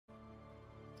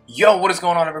Yo, what is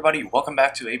going on, everybody? Welcome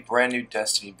back to a brand new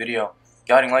Destiny video.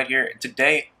 Guiding Light here.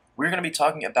 Today, we're going to be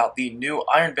talking about the new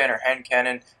Iron Banner hand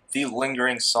cannon, the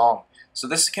Lingering Song. So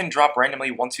this can drop randomly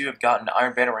once you have gotten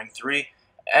Iron Banner rank 3,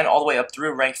 and all the way up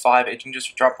through rank 5, it can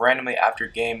just drop randomly after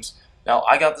games. Now,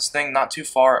 I got this thing not too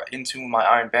far into my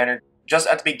Iron Banner. Just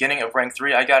at the beginning of rank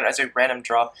 3, I got it as a random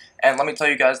drop, and let me tell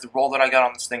you guys, the roll that I got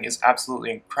on this thing is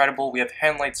absolutely incredible. We have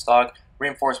hand laid stock,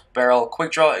 reinforced barrel,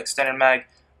 quick draw, extended mag,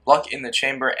 luck in the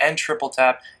chamber, and triple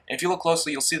tap. And if you look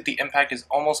closely, you'll see that the impact is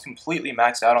almost completely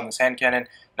maxed out on this hand cannon.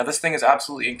 Now this thing is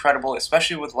absolutely incredible,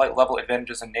 especially with light level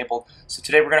advantages enabled. So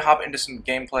today we're going to hop into some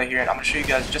gameplay here, and I'm going to show you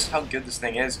guys just how good this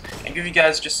thing is, and give you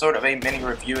guys just sort of a mini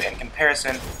review and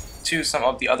comparison to some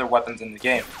of the other weapons in the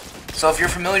game. So if you're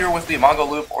familiar with the Mongo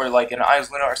Loop or like an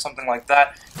Eyes Luna or something like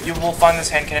that, you will find this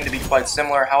hand cannon to be quite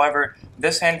similar. However,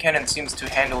 this hand cannon seems to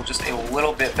handle just a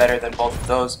little bit better than both of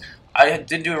those. I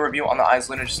did do a review on the Eyes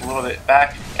Luna just a little bit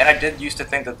back, and I did used to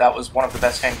think that that was one of the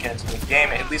best hand cannons in the game,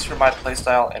 at least for my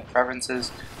playstyle and preferences.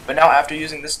 But now after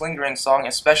using this Lingering Song,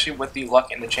 especially with the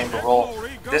luck in the chamber roll,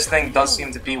 this thing does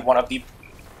seem to be one of the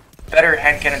better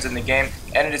hand cannons in the game,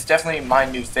 and it is definitely my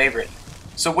new favorite.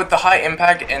 So with the high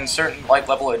impact in certain light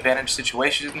level advantage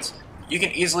situations, you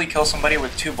can easily kill somebody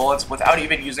with 2 bullets without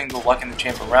even using the luck in the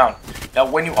chamber round. Now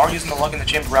when you are using the luck in the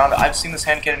chamber round, I've seen this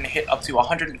hand cannon hit up to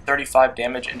 135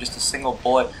 damage in just a single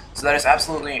bullet, so that is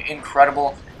absolutely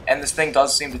incredible, and this thing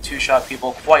does seem to two-shot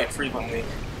people quite frequently,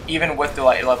 even with the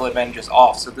light level advantages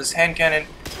off. So this hand cannon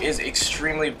is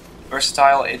extremely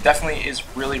versatile. It definitely is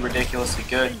really ridiculously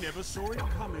good.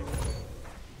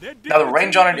 Now the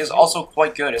range on it is also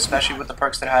quite good, especially with the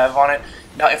perks that I have on it.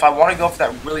 Now if I want to go for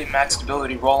that really maxed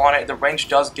ability roll on it, the range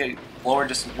does get lowered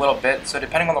just a little bit, so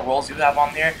depending on the rolls you have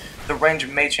on there, the range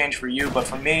may change for you, but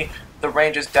for me, the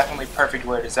range is definitely perfect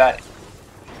where it is at.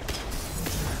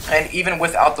 And even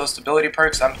without those stability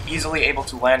perks, I'm easily able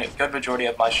to land a good majority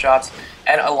of my shots,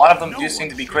 and a lot of them do seem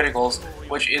to be criticals,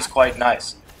 which is quite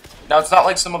nice. Now it's not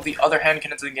like some of the other hand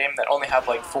cannons in the game that only have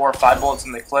like 4 or 5 bullets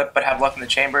in the clip but have luck in the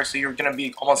chamber, so you're going to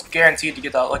be almost guaranteed to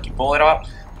get that lucky bullet off.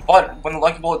 But when the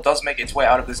lucky bullet does make its way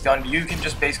out of this gun, you can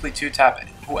just basically 2-tap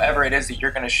whoever it is that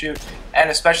you're going to shoot. And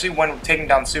especially when taking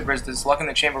down supers, this luck in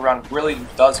the chamber round really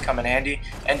does come in handy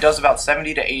and does about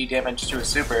 70 to 80 damage to a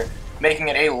super, making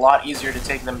it a lot easier to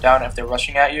take them down if they're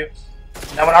rushing at you.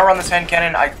 Now when I run this hand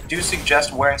cannon, I do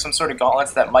suggest wearing some sort of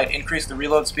gauntlets that might increase the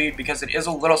reload speed because it is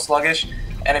a little sluggish,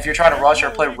 and if you're trying to rush or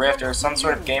play Rift or some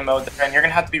sort of game mode and you're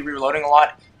going to have to be reloading a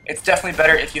lot, it's definitely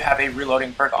better if you have a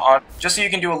reloading perk on, just so you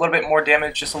can do a little bit more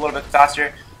damage just a little bit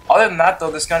faster. Other than that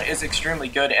though, this gun is extremely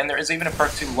good, and there is even a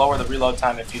perk to lower the reload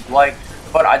time if you'd like,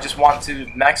 but I just want to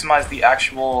maximize the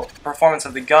actual performance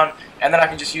of the gun, and then I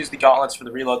can just use the gauntlets for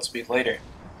the reload speed later.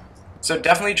 So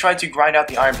definitely try to grind out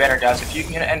the Iron Banner, guys. If you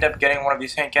can end up getting one of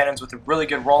these hand cannons with a really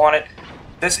good roll on it,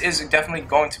 this is definitely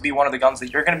going to be one of the guns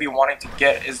that you're going to be wanting to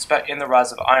get in the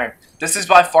Rise of Iron. This is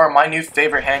by far my new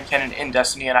favorite hand cannon in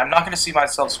Destiny, and I'm not going to see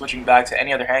myself switching back to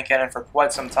any other hand cannon for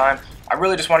quite some time. I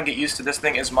really just want to get used to this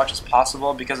thing as much as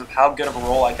possible because of how good of a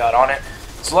roll I got on it.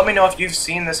 So let me know if you've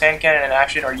seen this hand cannon in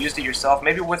action or used it yourself,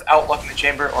 maybe without luck in the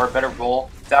chamber or a better roll,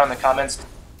 down in the comments.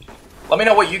 Let me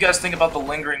know what you guys think about the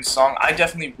Lingering Song. I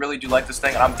definitely really do like this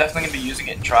thing, and I'm definitely going to be using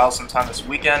it in trials sometime this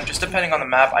weekend. Just depending on the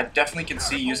map, I definitely can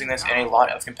see using this in a lot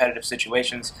of competitive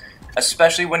situations,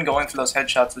 especially when going for those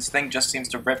headshots. This thing just seems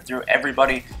to rip through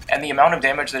everybody, and the amount of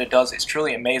damage that it does is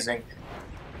truly amazing,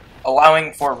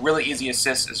 allowing for really easy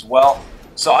assists as well.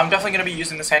 So I'm definitely going to be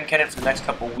using this hand cannon for the next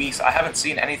couple weeks. I haven't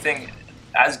seen anything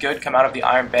as good come out of the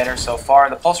Iron Banner so far.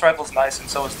 The pulse rifle is nice, and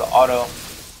so is the auto.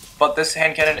 But this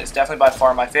hand cannon is definitely by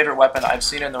far my favorite weapon I've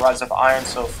seen in the Rise of Iron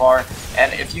so far,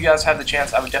 and if you guys have the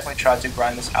chance, I would definitely try to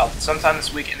grind this out sometime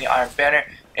this week in the Iron Banner.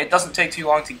 It doesn't take too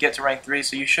long to get to rank 3,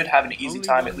 so you should have an easy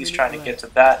time at least trying to get to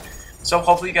that. So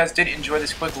hopefully you guys did enjoy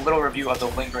this quick little review of the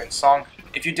Lingering Song.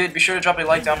 If you did, be sure to drop a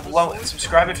like down below and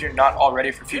subscribe if you're not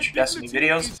already for future Destiny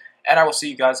videos, and I will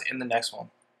see you guys in the next one.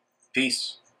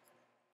 Peace.